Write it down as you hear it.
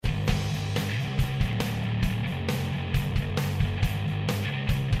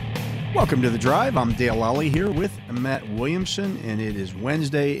Welcome to The Drive. I'm Dale Lally here with Matt Williamson, and it is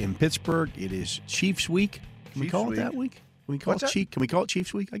Wednesday in Pittsburgh. It is Chiefs Week. Can we call it that week? Can we call it Chiefs? Can we call it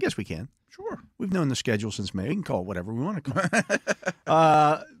Chiefs Week? I guess we can. Sure. We've known the schedule since May. We can call it whatever we want to call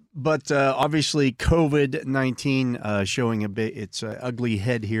it. But obviously, COVID-19 showing a bit its ugly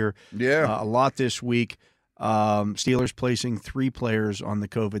head here. Yeah. A lot this week. Steelers placing 3 players on the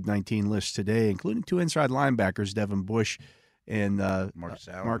COVID-19 list today, including 2 inside linebackers, Devin Bush and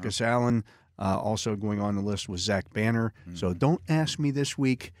Marcus Allen. Also going on the list was Zach Banner. Mm-hmm. So don't ask me this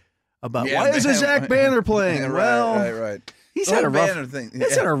week about why isn't Zach Banner playing? Right. He's had a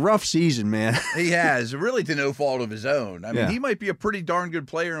rough season, man. He has, really to no fault of his own. I mean, he might be a pretty darn good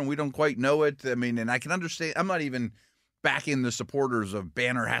player, and we don't quite know it. I mean, and I can understand. I'm not even backing the supporters of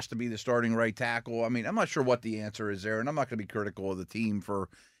Banner has to be the starting right tackle. I mean, I'm not sure what the answer is there, and I'm not going to be critical of the team for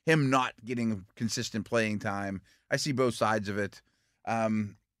him not getting consistent playing time. I see both sides of it.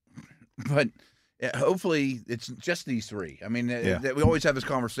 But hopefully it's just these 3. I mean, we always have this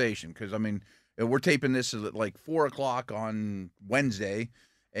conversation because, I mean, we're taping this at like 4 o'clock on Wednesday,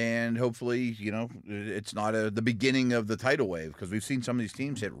 and hopefully, it's not the beginning of the tidal wave because we've seen some of these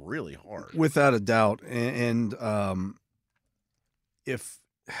teams hit really hard. Without a doubt. And if,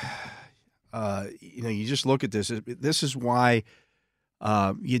 you just look at this, this is why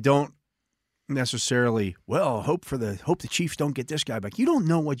you don't necessarily hope the Chiefs don't get this guy back. You don't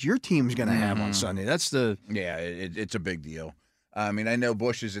know what your team's going to have on Sunday. That's it's a big deal. I mean, I know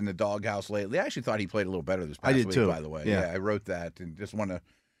Bush is in the doghouse lately. I actually thought he played a little better this past week, too. By the way. Yeah, I wrote that and just want to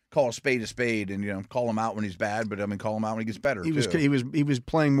call a spade and call him out when he's bad, but call him out when he gets better. He was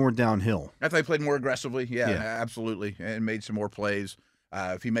playing more downhill. I thought he played more aggressively. Yeah, absolutely, and made some more plays.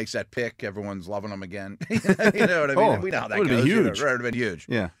 If he makes that pick, everyone's loving him again. You know what I mean? We know how that goes. Been huge. It would have been huge.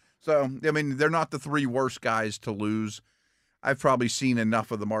 Yeah. So, I mean, they're not the 3 worst guys to lose. I've probably seen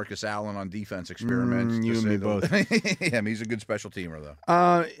enough of the Marcus Allen on defense experiments. You and me both. Yeah, he's a good special teamer,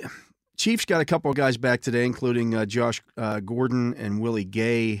 though. Chiefs got a couple of guys back today, including Josh Gordon and Willie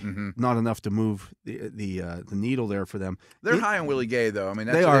Gay. Mm-hmm. Not enough to move the needle there for them. They're high on Willie Gay, though. I mean,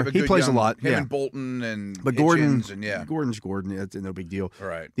 they are. He plays a lot. Him and Bolton but Gordon's Gordon's Gordon. That's no big deal. All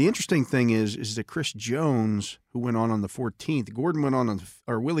right. The interesting thing is that Chris Jones, who went on the 14th, Gordon went on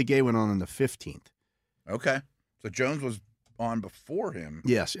Willie Gay went on the 15th. Okay, so Jones was on before him.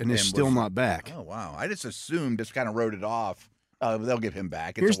 Yes, and is still not back. Oh wow! I just assumed, just kind of wrote it off. They'll give him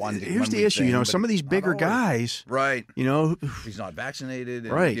back. Here's the issue. Thing, some of these bigger guys, right? He's not vaccinated,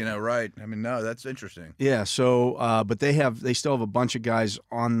 and, right? Right. I mean, no, that's interesting. Yeah. So, but they still have a bunch of guys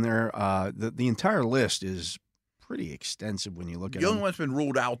on there. The entire list is pretty extensive when you look at it. The only one that's been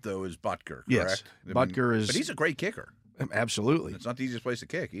ruled out though is Butker. Correct? Yes, Butker is. But he's a great kicker. Absolutely. It's not the easiest place to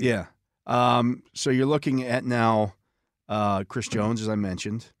kick either. Yeah. So you're looking at now Chris Jones, as I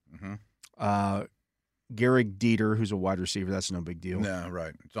mentioned. Mm-hmm. Garrick Dieter, who's a wide receiver, that's no big deal. No,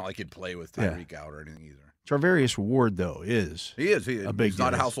 right. It's not like he'd play with Tyreek out or anything either. Charvarius Ward, though, is. He is. He's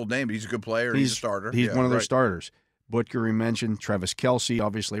not a household name, but he's a good player. He's a starter. He's one of their starters. Butker, we mentioned. Travis Kelce,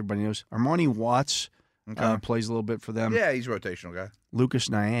 obviously, everybody knows. Armani Watts plays a little bit for them. Yeah, he's a rotational guy. Lucas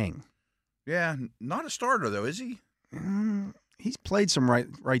Niang. Yeah, not a starter, though, is he? He's played some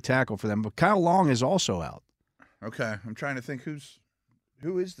right tackle for them, but Kyle Long is also out. Okay, I'm trying to think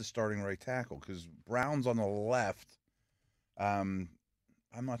who is the starting right tackle? Because Brown's on the left. I'm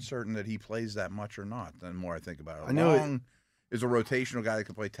not certain that he plays that much or not. The more I think about it, Long is a rotational guy that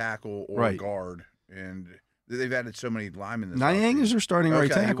can play tackle or guard, and they've added so many linemen. Niang is their starting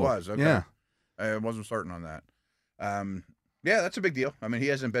right tackle. He was. Okay. Yeah, I wasn't certain on that. Yeah, that's a big deal. I mean, he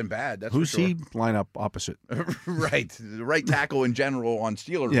hasn't been bad. That's Who's for sure. he line up opposite? Right. The right tackle in general on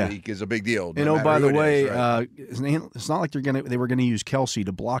Steelers Week is a big deal. And by the way, it's not like they were going to use Kelce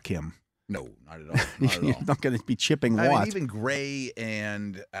to block him. No, not at all. You're not going to be chipping Watt. I mean, even Gray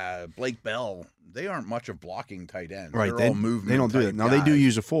and Blake Bell, they aren't much of blocking tight ends. Right. They're all movement. They don't do that. Now, they do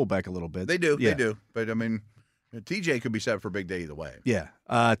use a fullback a little bit. They do. Yeah. They do. But, I mean, TJ could be set for a big day either way. Yeah.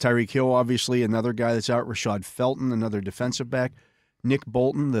 Tyreek Hill, obviously, another guy that's out. Rashad Felton, another defensive back. Nick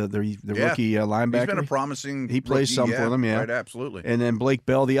Bolton, the rookie linebacker. He's been a promising He plays rookie, for them, Right, absolutely. And then Blake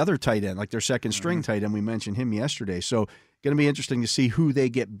Bell, the other tight end, like their second-string tight end. We mentioned him yesterday. So going to be interesting to see who they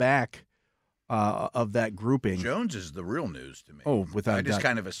get back of that grouping. Jones is the real news to me. Oh, without I just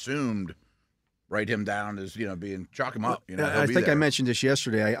kind of assumed write him down as, chalk him up. I think I mentioned this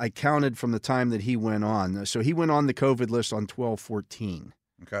yesterday. I counted from the time that he went on. So he went on the COVID list on 12/14.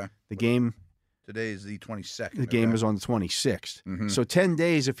 Okay. The game Today is the 22nd. The game is on the 26th. Mm-hmm. So 10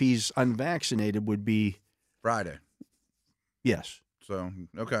 days if he's unvaccinated would be Friday. Yes. So,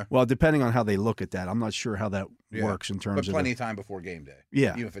 okay. Well, depending on how they look at that, I'm not sure how that works in terms of. But plenty of time before game day.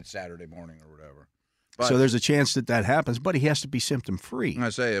 Yeah. Even if it's Saturday morning or whatever. But, so there's a chance that happens, but he has to be symptom-free. I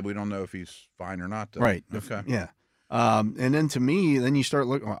say we don't know if he's fine or not, though. Right. Okay. Yeah. And then to me, then you start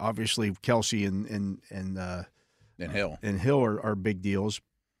looking. Obviously, Kelsey and Hill are big deals,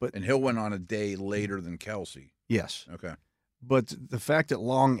 and Hill went on a day later than Kelsey. Yes. Okay. But the fact that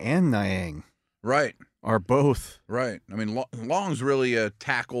Long and Niang are both right. I mean, Long's really a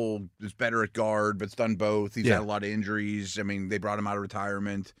tackle. Is better at guard, but's done both. He's had a lot of injuries. I mean, they brought him out of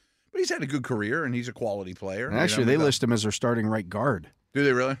retirement, but he's had a good career and he's a quality player. And actually, they list him as their starting right guard. Do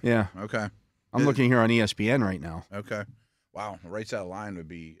they really? Yeah. Okay. I'm looking here on ESPN right now. Okay. Wow, the right side of the line would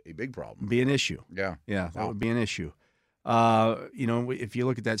be a big problem. Be an issue. Yeah. Yeah, that would be an issue. If you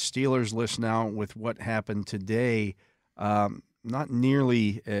look at that Steelers list now with what happened today, not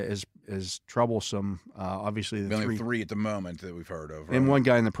nearly as troublesome. Obviously, the only three at the moment that we've heard of. Right? And one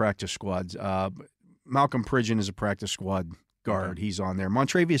guy in the practice squad. Malcolm Pridgeon is a practice squad guard. Okay. He's on there.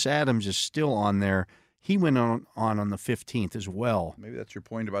 Montravius Adams is still on there. He went on the 15th as well. Maybe that's your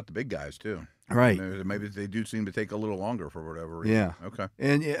point about the big guys, too. Right. Maybe they do seem to take a little longer for whatever reason. Yeah. Okay.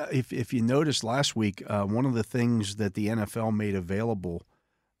 And if you noticed last week, one of the things that the NFL made available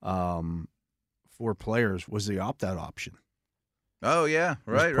for players was the opt-out option. Oh, yeah.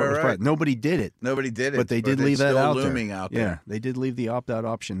 Right. Nobody did it. But they did leave that out there. Yeah, they did leave the opt-out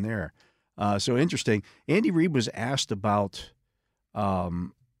option there. So interesting. Andy Reid was asked about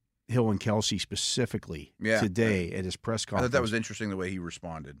Hill and Kelsey specifically today at his press conference. I thought that was interesting the way he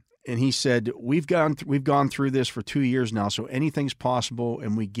responded. And he said, "We've gone through this for 2 years now, so anything's possible,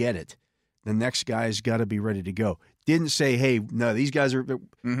 and we get it. The next guy's got to be ready to go." Didn't say, "Hey, no, these guys are."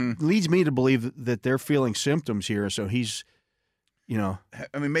 Leads me to believe that they're feeling symptoms here. So he's, I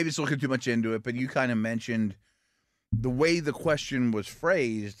mean, maybe it's looking too much into it, but you kind of mentioned the way the question was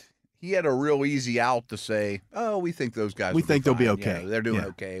phrased. He had a real easy out to say, "Oh, we think those guys. We think they'll be okay. They're doing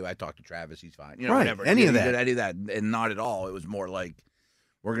okay. I talked to Travis; he's fine. Right. Whatever. Any of that, and not at all. It was more like,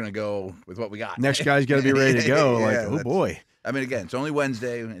 we're gonna go with what we got. Next guy's got to be ready to go. Oh boy. I mean, again, it's only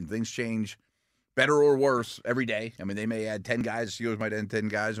Wednesday, and things change, better or worse, every day. I mean, they may add 10 guys. The Steelers might add 10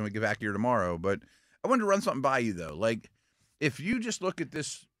 guys, and we get back here tomorrow. But I wanted to run something by you though. Like, if you just look at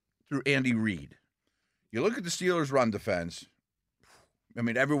this through Andy Reid, you look at the Steelers' run defense. I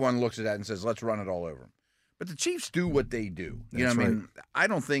mean, everyone looks at that and says, let's run it all over them. But the Chiefs do what they do. You know what I mean? I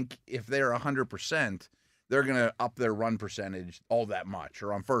don't think if they're 100%, they're going to up their run percentage all that much.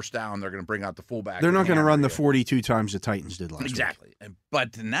 Or on first down, they're going to bring out the fullback. They're not going to run the 42 times the Titans did last week. Exactly.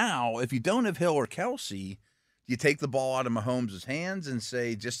 But now, if you don't have Hill or Kelsey, do you take the ball out of Mahomes' hands and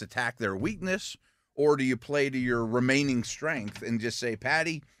say just attack their weakness? Or do you play to your remaining strength and just say,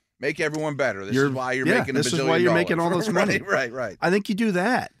 Patty, make everyone better. This is why you're making this is why you're making all this money. Right. I think you do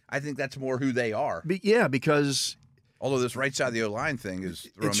that. I think that's more who they are. Because although this right side of the O-line thing is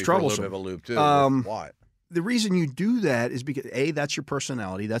throwing me troublesome. For a little bit of a loop too. Why? The reason you do that is because A, that's your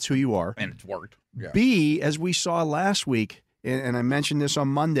personality. That's who you are. And it's worked. Yeah. B, as we saw last week, and I mentioned this on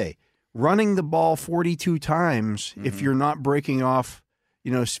Monday, running the ball 42 times if you're not breaking off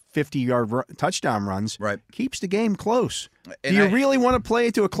 50-yard touchdown runs, keeps the game close. And do you really want to play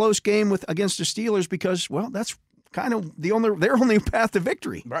it to a close game against the Steelers? Because, well, that's kind of their only path to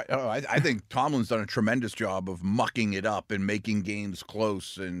victory. Right. Oh, I think Tomlin's done a tremendous job of mucking it up and making games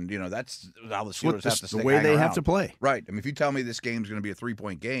close, and that's how the Steelers have to stay. The way they have to play. Right. I mean, if you tell me this game's going to be a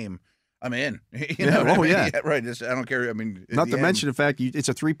 3-point game, I'm in. Yeah. Right. I don't care. I mean, not to mention the fact it's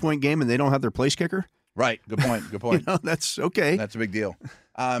a 3-point game and they don't have their place kicker. Right. Good point. That's okay. That's a big deal.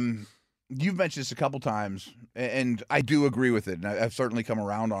 You've mentioned this a couple times, and I do agree with it, and I've certainly come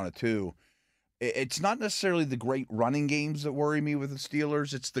around on it too. It's not necessarily the great running games that worry me with the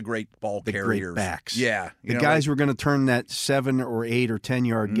Steelers. It's the great ball carriers. Great backs. Yeah. The guys who are going to turn that 7 or 8 or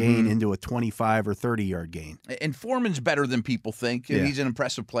 10-yard gain into a 25 or 30-yard gain. And Foreman's better than people think. And he's an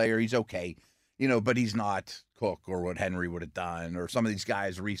impressive player. He's okay. But he's not Cook or what Henry would have done or some of these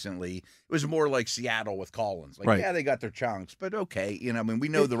guys recently. It was more like Seattle with Collins. Yeah, they got their chunks, but okay. We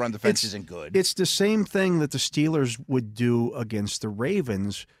know the run defense isn't good. It's the same thing that the Steelers would do against the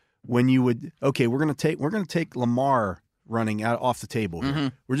Ravens when you would, okay, we're going to take Lamar running out off the table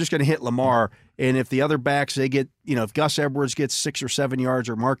here. We're just going to hit Lamar, and if the other backs, they get, if Gus Edwards gets 6 or 7 yards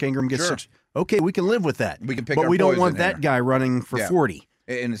or Mark Ingram gets 6, okay, we can live with that. We can pick but our we don't want poison that guy running for 40.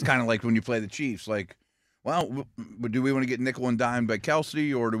 And it's kind of like when you play the Chiefs, well, do we want to get nickel and dime by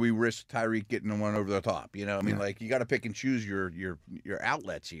Kelsey, or do we risk Tyreek getting one over the top? You got to pick and choose your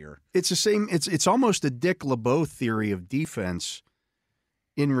outlets here. It's the same. It's almost a Dick LeBeau theory of defense,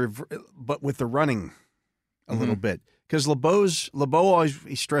 but with the running a little bit. because LeBeau always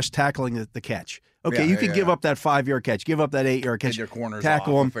stressed tackling the catch. Okay, you can give up that 5-yard catch, give up that 8-yard catch, their corners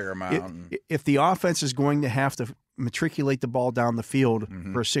tackle off them. A fair amount. If the offense is going to have to matriculate the ball down the field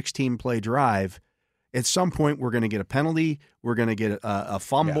for a 16-play drive, at some point we're going to get a penalty, we're going to get a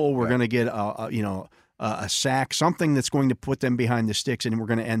fumble, we're going to get a sack, something that's going to put them behind the sticks, and we're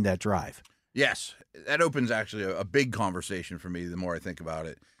going to end that drive. Yes, that opens actually a big conversation for me the more I think about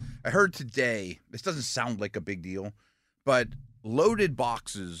it. I heard today, this doesn't sound like a big deal, but loaded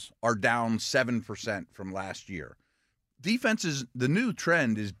boxes are down 7% from last year. Defenses, the new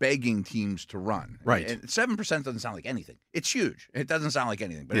trend is begging teams to run. Right. And 7% doesn't sound like anything. It's huge. It doesn't sound like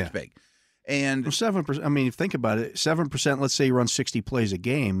anything, but it's big. And 7%, I mean, if you think about it, 7%, let's say you run 60 plays a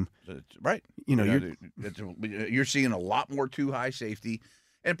game. Right. You're seeing a lot more too high safety.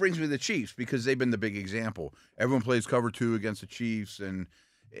 And it brings me to the Chiefs because they've been the big example. Everyone plays cover 2 against the Chiefs. And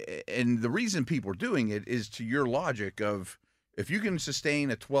the reason people are doing it is to your logic of if you can sustain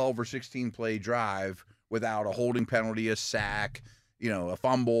a 12 or 16 play drive without a holding penalty, a sack, a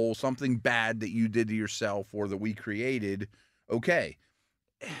fumble, something bad that you did to yourself or that we created, okay.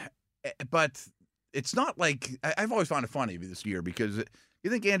 But it's not like I've always found it funny this year because you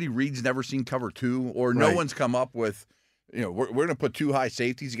think Andy Reid's never seen cover 2 or no one's come up with, we're going to put 2 high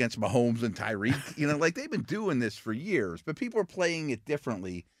safeties against Mahomes and Tyreek. Like they've been doing this for years, but people are playing it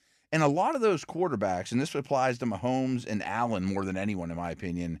differently. And a lot of those quarterbacks, and this applies to Mahomes and Allen more than anyone, in my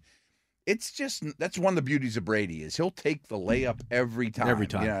opinion, that's one of the beauties of Brady is he'll take the layup every time. Every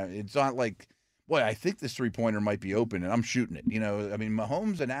time. It's not like, boy, I think this 3-pointer might be open, and I'm shooting it.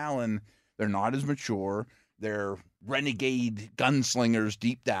 Mahomes and Allen, they're not as mature. They're renegade gunslingers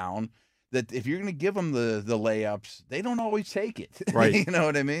deep down. That if you're going to give them the layups, they don't always take it. Right. You know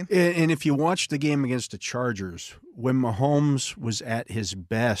what I mean? And if you watch the game against the Chargers, when Mahomes was at his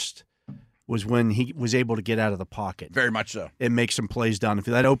best was when he was able to get out of the pocket. Very much so. And make some plays down. If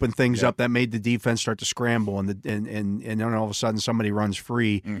that opened things up, that made the defense start to scramble, and then all of a sudden somebody runs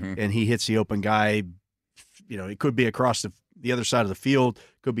free and he hits the open guy. It could be across the other side of the field,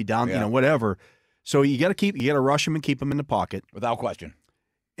 could be down, whatever. So you got to rush him and keep him in the pocket without question.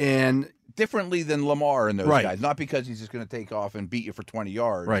 And differently than Lamar and those guys, not because he's just going to take off and beat you for 20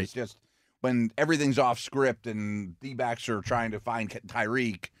 yards. Right. It's just when everything's off script and D-backs are trying to find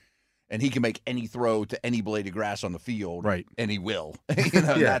Tyreek, and he can make any throw to any blade of grass on the field, right? And he will.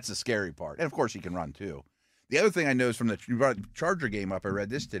 That's the scary part. And of course, he can run too. The other thing I noticed from the Charger game up, I read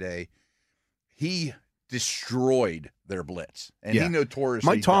this today. He destroyed their blitz, and he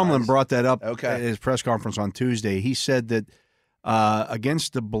notoriously. Mike Tomlin brought that up at his press conference on Tuesday. He said that.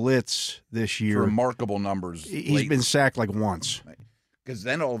 Against the blitz this year, remarkable numbers. He's been sacked like once. Because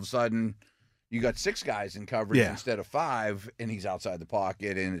then all of a sudden, you got 6 guys in coverage instead of 5, and he's outside the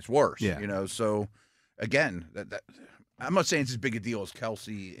pocket, and it's worse. Yeah. So again, that I'm not saying it's as big a deal as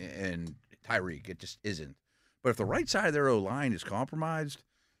Kelsey and Tyreek. It just isn't. But if the right side of their O-line is compromised,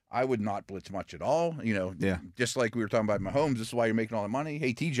 I would not blitz much at all. Just like we were talking about Mahomes, this is why you're making all the money.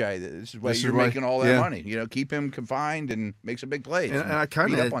 Hey, TJ, this is why you're making all that money. Keep him confined and make some big plays. And I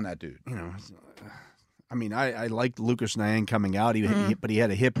kind of beat up on that dude. I liked Lucas Niang coming out, but he had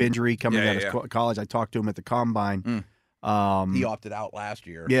a hip injury coming out of college. I talked to him at the combine. He opted out last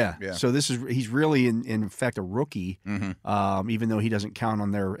year. Yeah. So he's really in fact a rookie, even though he doesn't count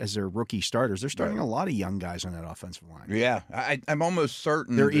on as their rookie starters. They're starting a lot of young guys on that offensive line. Yeah, I'm almost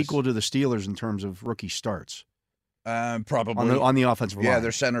certain they're equal to the Steelers in terms of rookie starts. Probably on the offensive line. Yeah,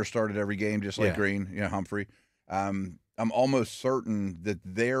 their center started every game just like Green, Humphrey. I'm almost certain that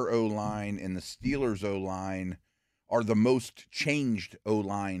their O-line and the Steelers O-line are the most changed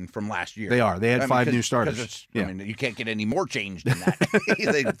O-line from last year. They are. They had 5 new starters. You can't get any more changed than that.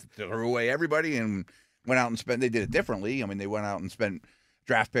 They threw away everybody and went out and spent. They did it differently. They went out and spent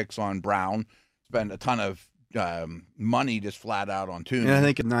draft picks on Brown, spent a ton of money just flat out on Tune. And I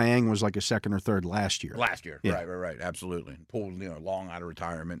think Niang was like a 2nd or 3rd last year. Right, absolutely. Pulled long out of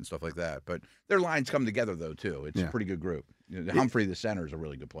retirement and stuff like that. But their lines come together though too. It's a pretty good group. Humphrey, the center, is a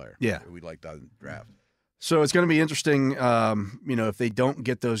really good player. Yeah, we like that draft. So it's going to be interesting, if they don't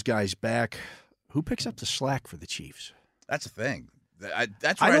get those guys back, who picks up the slack for the Chiefs? That's the thing.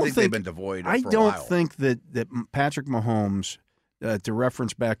 That's where I think they've been devoid of for a while. I don't think that Patrick Mahomes, to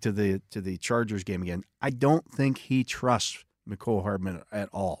reference back to the Chargers game again, I don't think he trusts Mecole Hardman at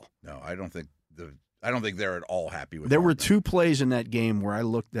all. No, I don't think they're at all happy with. There were 2 plays in that game where I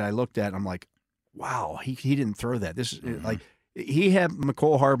looked at, and I'm like, wow, he didn't throw that. This is like he had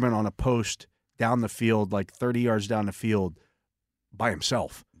Mecole Hardman on a post down the field, like 30 yards down the field, by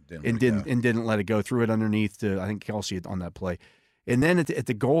himself, and didn't let it go. Threw it underneath to I think Kelsey on that play, and then at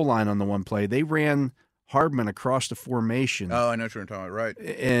the goal line on the one play, they ran Hardman across the formation. Oh, I know what you're talking about, right?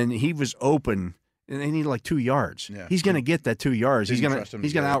 And he was open, and they needed like 2 yards. Yeah. He's going to get that 2 yards. He's going to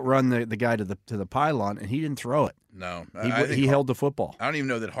to outrun the guy to the pylon, and he didn't throw it. No, He held the football. I don't even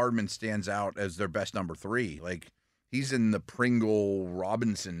know that Hardman stands out as their best number 3. Like, he's in the Pringle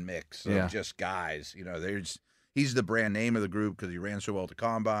Robinson mix of just guys. You know, he's the brand name of the group because he ran so well at the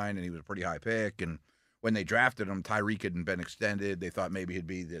combine, and he was a pretty high pick. And when they drafted him, Tyreek hadn't been extended. They thought maybe he'd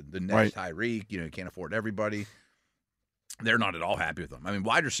be the next Tyreek. You know, he can't afford everybody. They're not at all happy with him. I mean,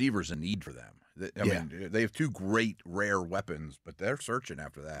 wide receiver's a need for them. I mean, they have 2 great, rare weapons, but they're searching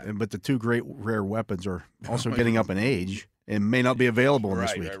after that. But the 2 great, rare weapons are also getting up in age and may not be available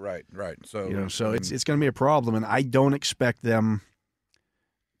this week. Right. So, it's going to be a problem, and I don't expect them,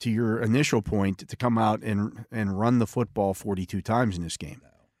 to your initial point, to come out and run the football 42 times in this game. No.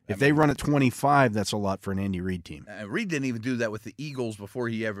 If they run it 25, that's a lot for an Andy Reid team. Reid didn't even do that with the Eagles before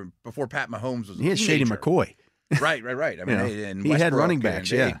Pat Mahomes was a He had Shady McCoy. Right. I mean, and he had running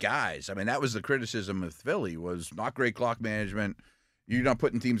backs, had guys. I mean, that was the criticism of Philly was not great clock management. You're not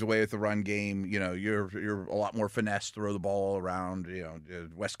putting teams away with the run game. You know, you're a lot more finesse, throw the ball around. You know,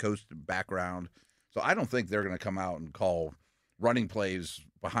 West Coast background. So I don't think they're going to come out and call running plays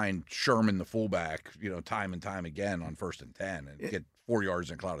behind Sherman, the fullback, you know, time and time again on 1st and 10 and get 4 yards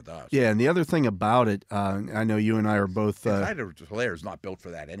in a cloud of dust. Yeah, and the other thing about it, I know you and I are both. Hilaire is not built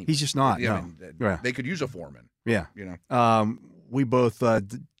for that anyway. He's just not. Yeah, no. I mean, they could use a foreman. Yeah, you know. We both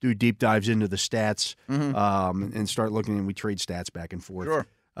do deep dives into the stats and start looking, and we trade stats back and forth. Sure.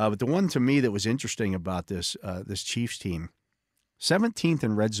 But the one to me that was interesting about this Chiefs team, 17th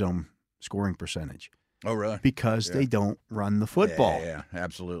in red zone scoring percentage. Oh, really? Because they don't run the football. Yeah,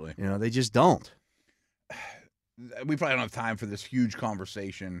 absolutely. You know, they just don't. We probably don't have time for this huge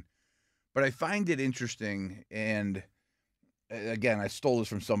conversation, but I find it interesting. And again, I stole this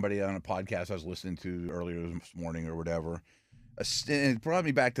from somebody on a podcast I was listening to earlier this morning or whatever. It brought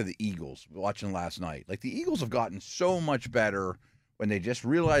me back to the Eagles, watching last night. Like, the Eagles have gotten so much better when they just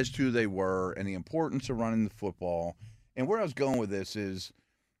realized who they were and the importance of running the football. And where I was going with this is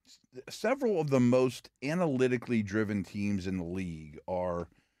several of the most analytically driven teams in the league are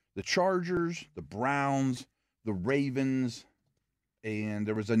the Chargers, the Browns, the Ravens, and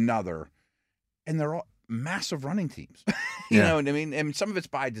there was another. And they're all massive running teams. You know what I mean? And some of it's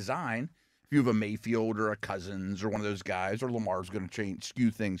by design. If you have a Mayfield or a Cousins or one of those guys, or Lamar's going to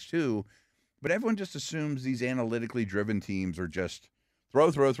skew things too. But everyone just assumes these analytically driven teams are just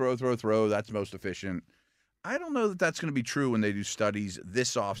throw. That's most efficient. I don't know that that's going to be true when they do studies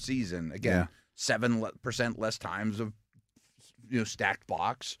this offseason. Again, 7% less times of stacked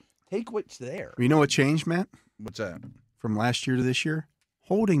box. Take what's there. You know what changed, Matt? What's that? From last year to this year?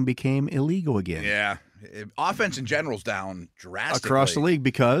 Holding became illegal again. Yeah. Offense in general's down drastically. Across the league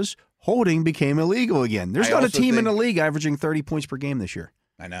because holding became illegal again. There's not a team in the league averaging 30 points per game this year.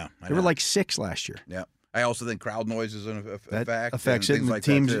 I know. There were like 6 last year. Yeah. I also think crowd noise is an effect. That affects it. And like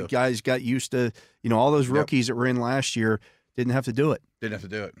teams, guys got used to, all those rookies that were in last year didn't have to do it. Didn't have to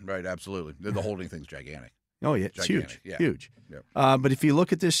do it. Right, absolutely. The holding thing's gigantic. Oh, yeah. It's huge. Yeah. Huge. Yep. But if you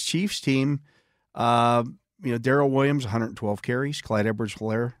look at this Chiefs team, Darrell Williams, 112 carries. Clyde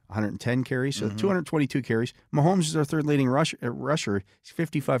Edwards-Helaire, 110 carries. So 222 carries. Mahomes is our third leading rusher. He's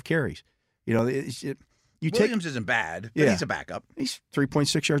 55 carries. Williams isn't bad, but he's a backup. He's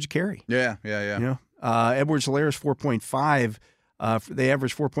 3.6 yards a carry. Yeah. Edwards-Helaire is 4.5. They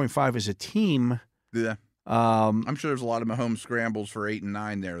average 4.5 as a team. Yeah. I'm sure there's a lot of Mahomes scrambles for 8 and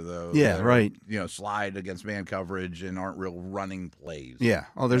 9 there, though. Yeah, right. Slide against man coverage and aren't real running plays. Yeah.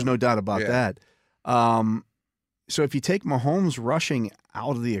 Oh, there's no doubt about that. So if you take Mahomes rushing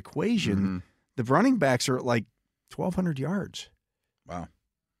out of the equation, the running backs are at like 1,200 yards. Wow.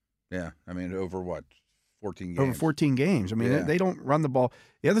 Yeah. I mean, over what? 14 games. Over 14 games. I mean, they don't run the ball.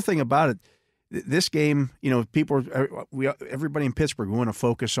 The other thing about it, this game, everybody in Pittsburgh, we want to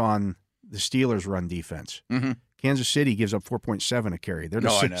focus on the Steelers' run defense. Mm-hmm. Kansas City gives up 4.7 a carry. They're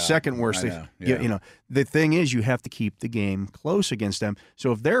the second worst. Yeah. The thing is, you have to keep the game close against them.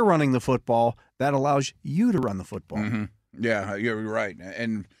 So if they're running the football, that allows you to run the football. Mm-hmm. Yeah, you're right.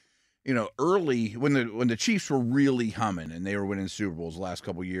 And early when the Chiefs were really humming and they were winning Super Bowls the last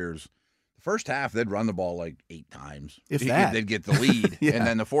couple of years, the first half they'd run the ball like 8 times. If that, they'd get the lead, and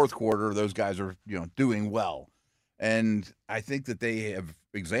then the fourth quarter, those guys are doing well. And I think that they have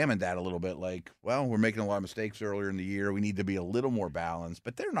examined that a little bit. Like, well, we're making a lot of mistakes earlier in the year. We need to be a little more balanced.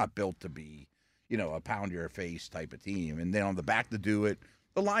 But they're not built to be, a pound your face type of team. And then on the back to do it,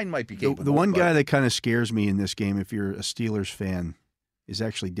 the line might be capable. The one guy that kind of scares me in this game, if you're a Steelers fan, is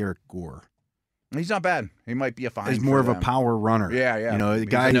actually Derek Gore. He's not bad. He might be a fine. He's more of a power runner. Yeah, yeah. You know, the He's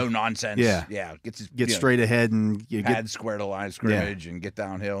guy no nonsense. Yeah, yeah. Get straight ahead and get square to line of scrimmage and get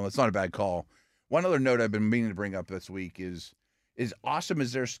downhill. It's not a bad call. One other note I've been meaning to bring up this week is awesome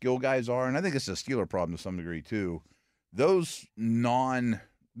as their skill guys are, and I think it's a Steeler problem to some degree too. Those the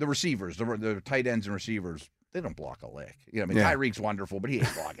receivers, the tight ends and receivers, they don't block a lick. Tyreek's wonderful, but he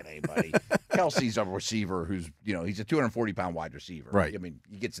ain't blocking anybody. Kelsey's a receiver who's, he's a 240-pound wide receiver. Right.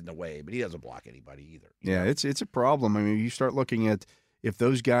 He gets in the way, but he doesn't block anybody either. Yeah, it's a problem. I mean, you start looking at if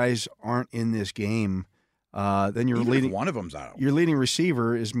those guys aren't in this game, then you're Even leading. If one of them's out. Your leading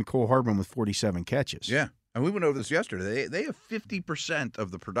receiver is Mecole Hardman with 47 catches. Yeah. And we went over this yesterday. They have 50%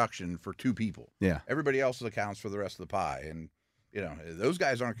 of the production for two people. Yeah. Everybody else accounts for the rest of the pie. And, those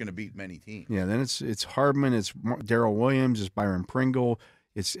guys aren't going to beat many teams. Yeah, then it's Hardman, it's Darrell Williams, it's Byron Pringle,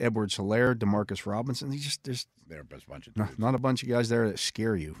 it's Edwards-Helaire, Demarcus Robinson. They're a bunch of dudes. Not a bunch of guys there that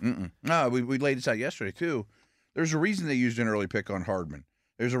scare you. Mm-mm. No, we laid this out yesterday, too. There's a reason they used an early pick on Hardman.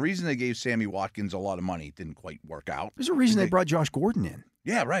 There's a reason they gave Sammy Watkins a lot of money. It didn't quite work out. There's a reason they brought Josh Gordon in.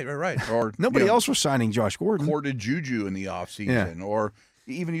 Yeah, right. Or nobody else was signing Josh Gordon. Courted Juju in the offseason, or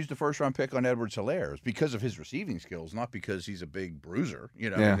even used a first-round pick on Edwards-Helaire. It's because of his receiving skills, not because he's a big bruiser.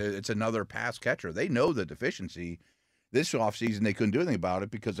 It's another pass catcher. They know the deficiency. This offseason, they couldn't do anything about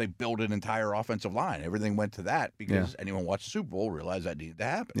it because they built an entire offensive line. Everything went to that because anyone watched the Super Bowl realized that needed to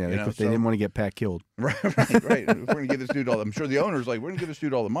happen. Yeah, they didn't want to get Pat killed. Right. If we're going to give this dude I'm sure the owner's like, we're going to give this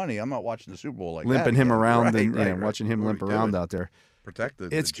dude all the money. I'm not watching the Super Bowl like limping that. Him around and watching him limp around out there. Protect the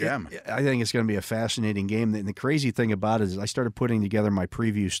gem. I think it's going to be a fascinating game. And the crazy thing about it is I started putting together my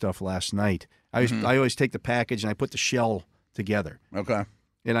preview stuff last night. I always take the package and I put the shell together. Okay.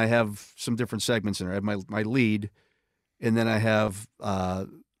 And I have some different segments in there. I have my lead, and then I have the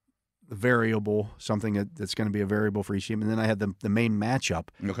variable, something that's going to be a variable for each team, and then I have the main matchup.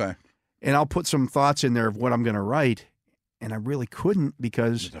 Okay. And I'll put some thoughts in there of what I'm going to write. And I really couldn't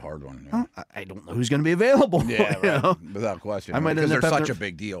because it's a hard one. Yeah. I don't know who's going to be available. Yeah, right. Without question. Because they're such a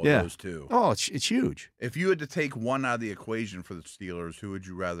big deal. Those two. Oh, it's huge. If you had to take one out of the equation for the Steelers, who would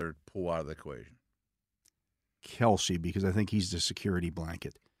you rather pull out of the equation? Kelsey, because I think he's the security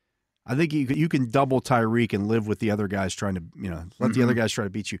blanket. I think you can double Tyreek and live with the other guys trying to let the other guys try to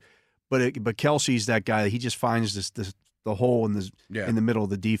beat you. But Kelsey's that guy. He just finds the hole in the middle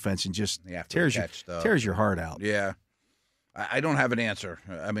of the defense and just tears your heart out. Yeah. I don't have an answer.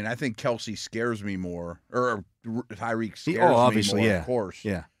 I mean, I think Kelsey scares me more, or Tyreek scares me more, of course.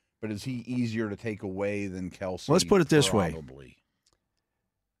 Yeah. But is he easier to take away than Kelsey? Let's put it this way.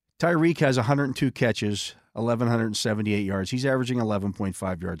 Tyreek has 102 catches, 1,178 yards. He's averaging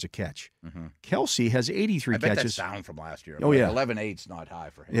 11.5 yards a catch. Mm-hmm. Kelsey has 83 catches. That's down from last year. Oh, yeah. 11.8's not high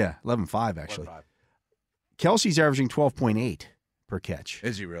for him. Yeah, 11.5 actually. 11.5. Kelsey's averaging 12.8 per catch.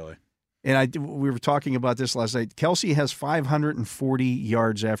 Is he really? And we were talking about this last night. Kelsey has 540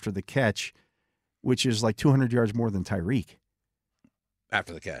 yards after the catch, which is like 200 yards more than Tyreek.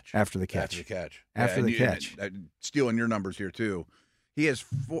 After the catch. Stealing your numbers here, too. He has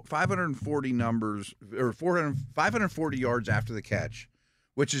 540 yards after the catch,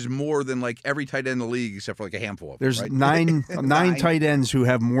 which is more than like every tight end in the league except for like a handful of them. There's right? nine tight ends who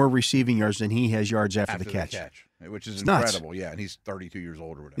have more receiving yards than he has yards after the catch. Which is it's incredible. Nuts. Yeah, and he's 32 years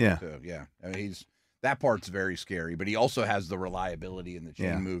old or whatever. Yeah. Too. Yeah. I mean, that part's very scary, but he also has the reliability and the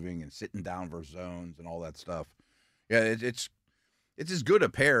chain moving and sitting down versus zones and all that stuff. Yeah, it's as good a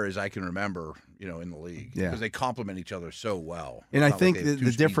pair as I can remember, in the league. Yeah. Because they complement each other so well. And I think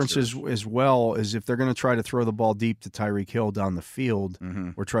the difference is as well is if they're going to try to throw the ball deep to Tyreek Hill down the field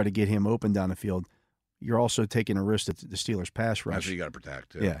or try to get him open down the field, you're also taking a risk that the Steelers pass rush. That's what you got to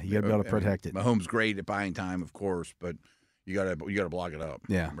protect, too. Yeah, you got to be able to protect it. Mahomes great at buying time, of course, but you got to block it up.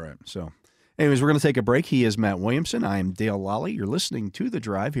 Yeah. Right. So, anyways, we're going to take a break. He is Matt Williamson. I am Dale Lally. You're listening to The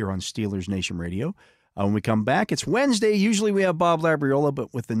Drive here on Steelers Nation Radio. When we come back, it's Wednesday. Usually we have Bob Labriola,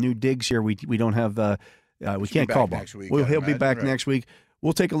 but with the new digs here, we don't have we can't call Bob. He'll be back next week.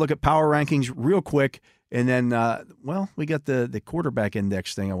 We'll take a look at power rankings real quick. And then, we got the quarterback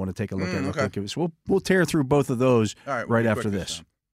index thing I want to take a look at real quick. So we'll tear through both of those right after this.